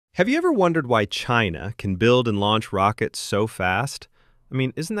Have you ever wondered why China can build and launch rockets so fast? I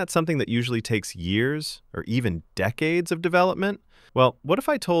mean, isn't that something that usually takes years or even decades of development? Well, what if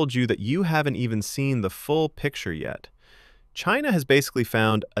I told you that you haven't even seen the full picture yet? China has basically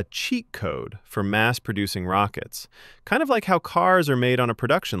found a cheat code for mass-producing rockets, kind of like how cars are made on a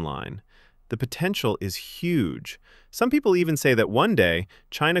production line. The potential is huge. Some people even say that one day,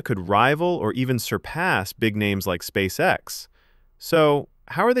 China could rival or even surpass big names like SpaceX. So,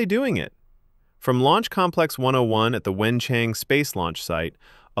 how are they doing it? From Launch Complex 101 at the Wenchang Space Launch Site,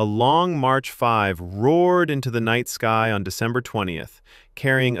 a Long March 5 roared into the night sky on December 20th,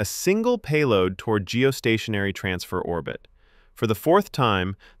 carrying a single payload toward geostationary transfer orbit. For the fourth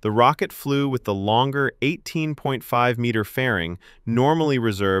time, the rocket flew with the longer 18.5-meter fairing normally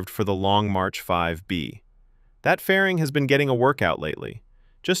reserved for the Long March 5B. That fairing has been getting a workout lately.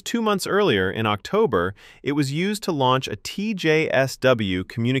 Just 2 months earlier, in October, it was used to launch a TJSW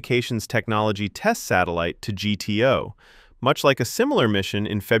communications technology test satellite to GTO, much like a similar mission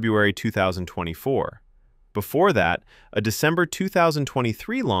in February 2024. Before that, a December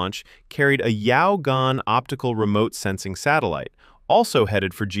 2023 launch carried a Yaogan optical remote sensing satellite, also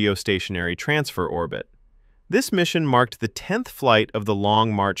headed for geostationary transfer orbit. This mission marked the 10th flight of the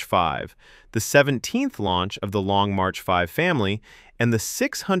Long March 5, the 17th launch of the Long March 5 family, and the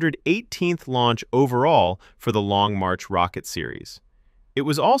 618th launch overall for the Long March rocket series. It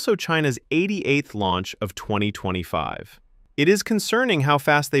was also China's 88th launch of 2025. "It is concerning how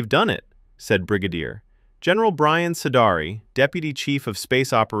fast they've done it," said Brigadier General Brian Sadari, Deputy Chief of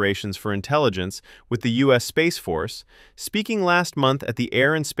Space Operations for Intelligence with the U.S. Space Force, speaking last month at the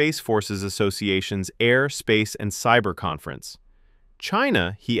Air and Space Forces Association's Air, Space, and Cyber Conference.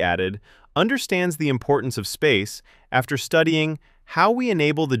 China, he added, understands the importance of space after studying how we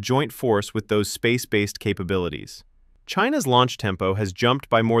enable the joint force with those space-based capabilities. China's launch tempo has jumped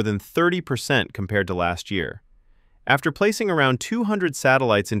by more than 30% compared to last year. After placing around 200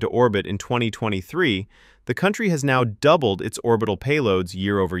 satellites into orbit in 2023, the country has now doubled its orbital payloads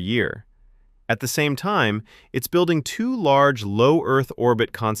year over year. At the same time, it's building two large low Earth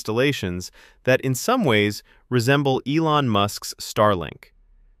orbit constellations that in some ways resemble Elon Musk's Starlink.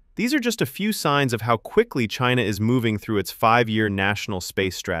 These are just a few signs of how quickly China is moving through its 5-year national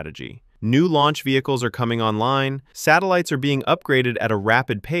space strategy. New launch vehicles are coming online, satellites are being upgraded at a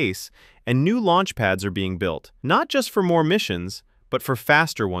rapid pace, and new launch pads are being built, not just for more missions, but for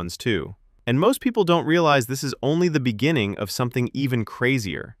faster ones too. And most people don't realize this is only the beginning of something even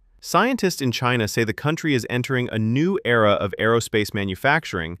crazier. Scientists in China say the country is entering a new era of aerospace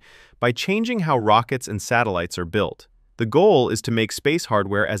manufacturing by changing how rockets and satellites are built. The goal is to make space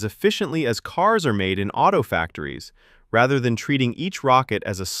hardware as efficiently as cars are made in auto factories, rather than treating each rocket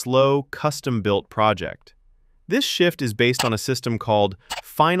as a slow, custom-built project. This shift is based on a system called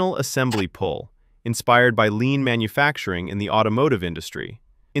final assembly pull, inspired by lean manufacturing in the automotive industry.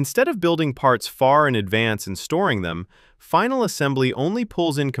 Instead of building parts far in advance and storing them, final assembly only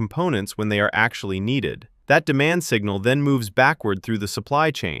pulls in components when they are actually needed. That demand signal then moves backward through the supply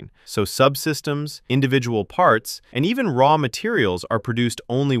chain, so subsystems, individual parts, and even raw materials are produced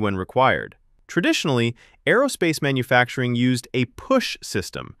only when required. Traditionally, aerospace manufacturing used a push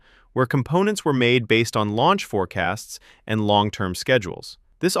system, where components were made based on launch forecasts and long-term schedules.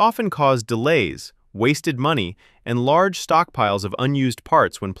 This often caused delays, wasted money, and large stockpiles of unused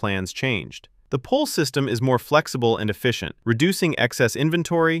parts when plans changed. The pull system is more flexible and efficient, reducing excess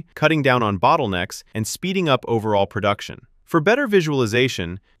inventory, cutting down on bottlenecks, and speeding up overall production. For better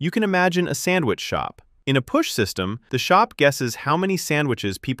visualization, you can imagine a sandwich shop. In a push system, the shop guesses how many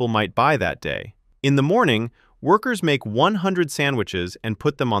sandwiches people might buy that day. In the morning, workers make 100 sandwiches and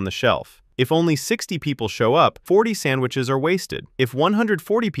put them on the shelf. If only 60 people show up, 40 sandwiches are wasted. If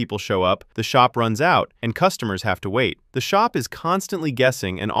 140 people show up, the shop runs out and customers have to wait. The shop is constantly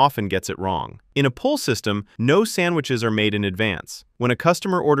guessing and often gets it wrong. In a pull system, no sandwiches are made in advance. When a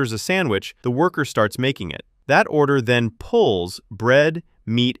customer orders a sandwich, the worker starts making it. That order then pulls bread,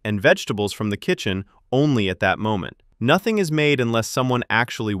 meat, and vegetables from the kitchen only at that moment. Nothing is made unless someone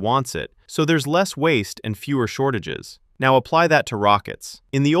actually wants it, so there's less waste and fewer shortages. Now apply that to rockets.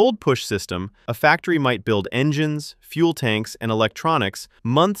 In the old push system, a factory might build engines, fuel tanks, and electronics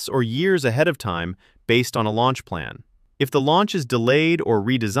months or years ahead of time based on a launch plan. If the launch is delayed or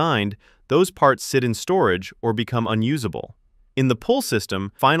redesigned, those parts sit in storage or become unusable. In the pull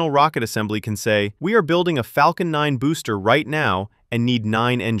system, final rocket assembly can say, "We are building a Falcon 9 booster right now and need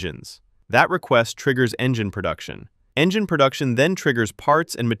 9 engines." That request triggers engine production. Engine production then triggers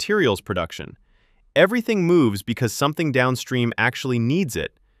parts and materials production. Everything moves because something downstream actually needs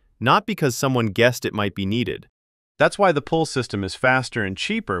it, not because someone guessed it might be needed. That's why the pull system is faster and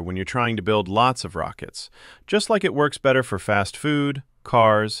cheaper when you're trying to build lots of rockets, just like it works better for fast food,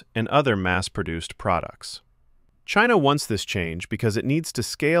 cars, and other mass-produced products. China wants this change because it needs to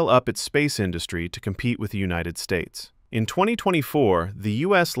scale up its space industry to compete with the United States. In 2024, the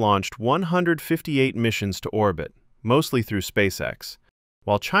U.S. launched 158 missions to orbit, mostly through SpaceX,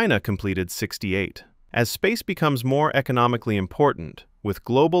 while China completed 68. As space becomes more economically important, with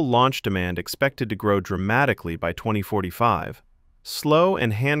global launch demand expected to grow dramatically by 2045, slow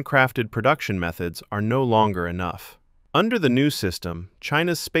and handcrafted production methods are no longer enough. Under the new system,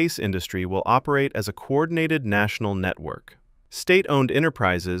 China's space industry will operate as a coordinated national network. State-owned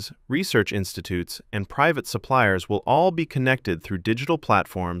enterprises, research institutes, and private suppliers will all be connected through digital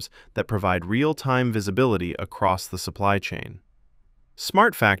platforms that provide real-time visibility across the supply chain.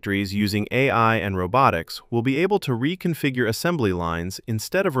 Smart factories using AI and robotics will be able to reconfigure assembly lines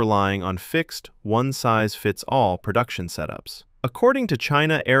instead of relying on fixed, one-size-fits-all production setups. According to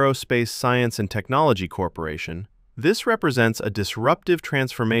China Aerospace Science and Technology Corporation, this represents a disruptive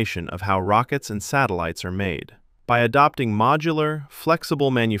transformation of how rockets and satellites are made. By adopting modular,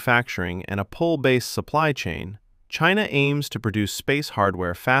 flexible manufacturing and a pull-based supply chain, China aims to produce space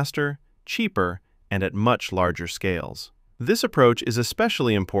hardware faster, cheaper, and at much larger scales. This approach is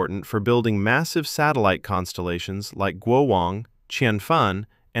especially important for building massive satellite constellations like Guowang, Qianfan,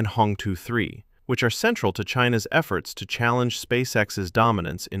 and Hongtu 3, which are central to China's efforts to challenge SpaceX's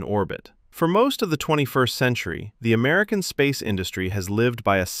dominance in orbit. For most of the 21st century, the American space industry has lived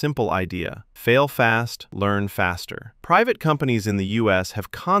by a simple idea: fail fast, learn faster. Private companies in the U.S.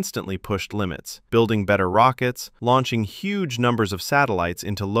 have constantly pushed limits, building better rockets, launching huge numbers of satellites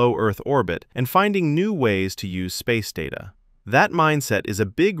into low Earth orbit, and finding new ways to use space data. That mindset is a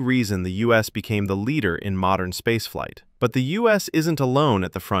big reason the U.S. became the leader in modern spaceflight. But the U.S. isn't alone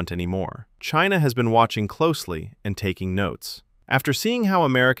at the front anymore. China has been watching closely and taking notes. After seeing how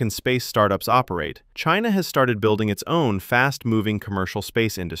American space startups operate, China has started building its own fast-moving commercial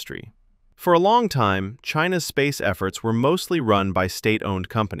space industry. For a long time, China's space efforts were mostly run by state-owned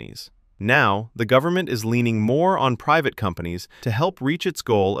companies. Now, the government is leaning more on private companies to help reach its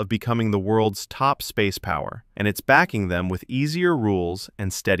goal of becoming the world's top space power, and it's backing them with easier rules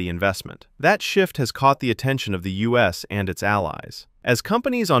and steady investment. That shift has caught the attention of the U.S. and its allies. As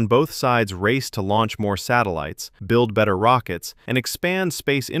companies on both sides race to launch more satellites, build better rockets, and expand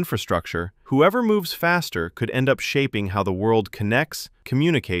space infrastructure, whoever moves faster could end up shaping how the world connects,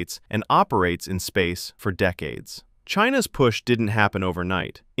 communicates, and operates in space for decades. China's push didn't happen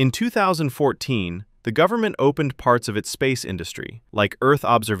overnight. In 2014, the government opened parts of its space industry, like Earth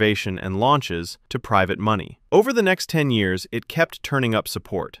observation and launches, to private money. Over the next 10 years, it kept turning up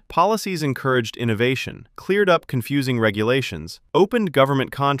support. Policies encouraged innovation, cleared up confusing regulations, opened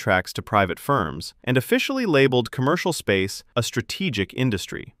government contracts to private firms, and officially labeled commercial space a strategic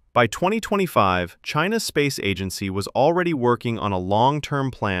industry. By 2025, China's space agency was already working on a long-term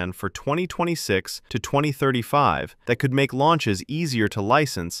plan for 2026 to 2035 that could make launches easier to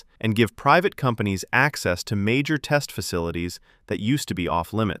license and give private companies access to major test facilities that used to be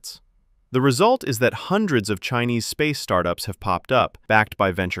off-limits. The result is that hundreds of Chinese space startups have popped up, backed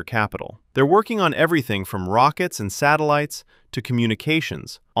by venture capital. They're working on everything from rockets and satellites to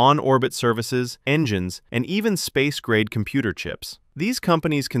communications, on-orbit services, engines, and even space-grade computer chips. These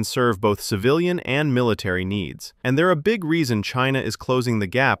companies can serve both civilian and military needs, and they're a big reason China is closing the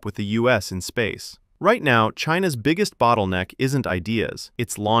gap with the US in space. Right now, China's biggest bottleneck isn't ideas,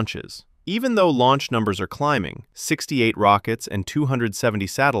 it's launches. Even though launch numbers are climbing, 68 rockets and 270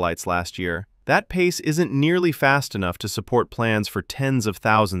 satellites last year, that pace isn't nearly fast enough to support plans for tens of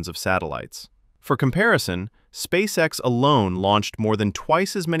thousands of satellites. For comparison, SpaceX alone launched more than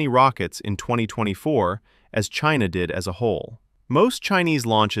twice as many rockets in 2024 as China did as a whole. Most Chinese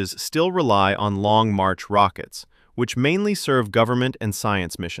launches still rely on Long March rockets, which mainly serve government and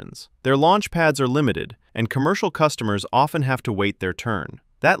science missions. Their launch pads are limited, and commercial customers often have to wait their turn.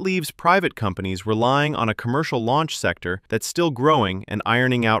 That leaves private companies relying on a commercial launch sector that's still growing and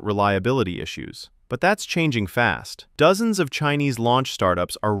ironing out reliability issues. But that's changing fast. Dozens of Chinese launch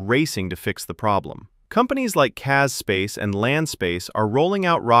startups are racing to fix the problem. Companies like Kaz Space and Landspace are rolling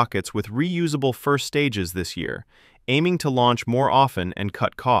out rockets with reusable first stages this year, aiming to launch more often and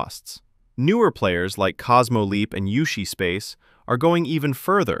cut costs. Newer players like Cosmoleap and Yushi Space are going even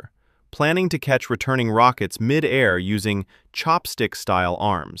further, planning to catch returning rockets mid-air using chopstick-style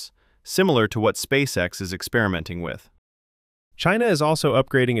arms, similar to what SpaceX is experimenting with. China is also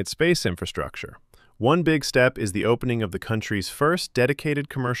upgrading its space infrastructure. One big step is the opening of the country's first dedicated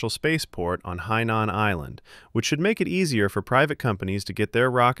commercial spaceport on Hainan Island, which should make it easier for private companies to get their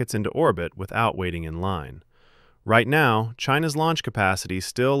rockets into orbit without waiting in line. Right now, China's launch capacity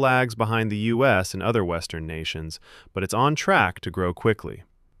still lags behind the US and other Western nations, but it's on track to grow quickly.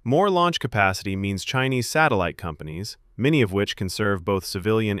 More launch capacity means Chinese satellite companies, many of which can serve both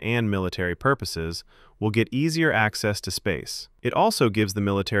civilian and military purposes, will get easier access to space. It also gives the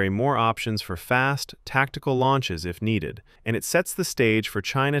military more options for fast, tactical launches if needed, and it sets the stage for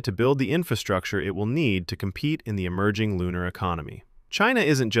China to build the infrastructure it will need to compete in the emerging lunar economy. China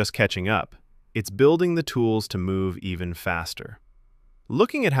isn't just catching up, it's building the tools to move even faster.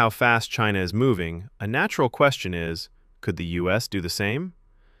 Looking at how fast China is moving, a natural question is, could the US do the same?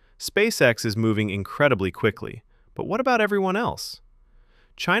 SpaceX is moving incredibly quickly, but what about everyone else?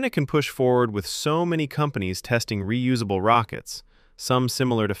 China can push forward with so many companies testing reusable rockets, some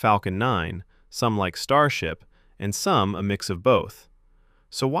similar to Falcon 9, some like Starship, and some a mix of both.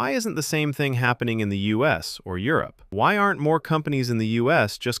 So why isn't the same thing happening in the US or Europe? Why aren't more companies in the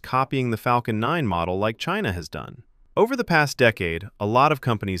US just copying the Falcon 9 model like China has done? Over the past decade, a lot of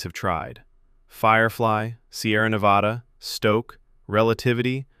companies have tried. Firefly, Sierra Nevada, Stoke,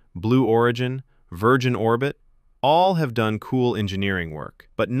 Relativity, Blue Origin, Virgin Orbit, all have done cool engineering work,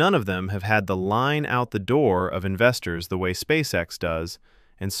 but none of them have had the line out the door of investors the way SpaceX does,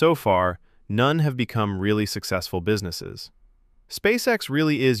 and so far, none have become really successful businesses. SpaceX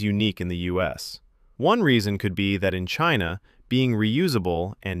really is unique in the US. One reason could be that in China, being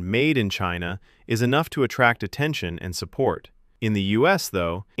reusable and made in China is enough to attract attention and support. In the US,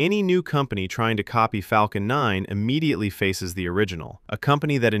 though, any new company trying to copy Falcon 9 immediately faces the original. A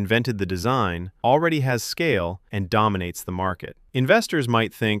company that invented the design already has scale and dominates the market. Investors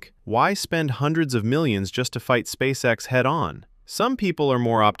might think, why spend hundreds of millions just to fight SpaceX head-on? Some people are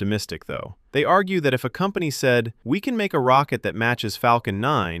more optimistic, though. They argue that if a company said, we can make a rocket that matches Falcon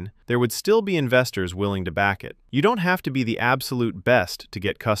 9, there would still be investors willing to back it. You don't have to be the absolute best to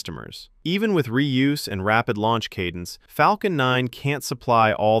get customers. Even with reuse and rapid launch cadence, Falcon 9 can't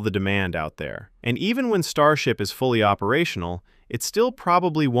supply all the demand out there. And even when Starship is fully operational, it still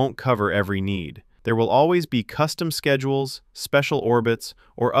probably won't cover every need. There will always be custom schedules, special orbits,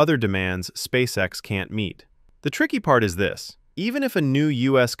 or other demands SpaceX can't meet. The tricky part is this. Even if a new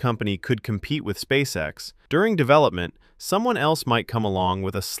US company could compete with SpaceX, during development, someone else might come along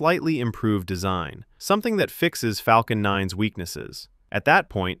with a slightly improved design, something that fixes Falcon 9's weaknesses. At that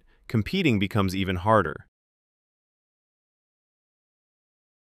point, competing becomes even harder.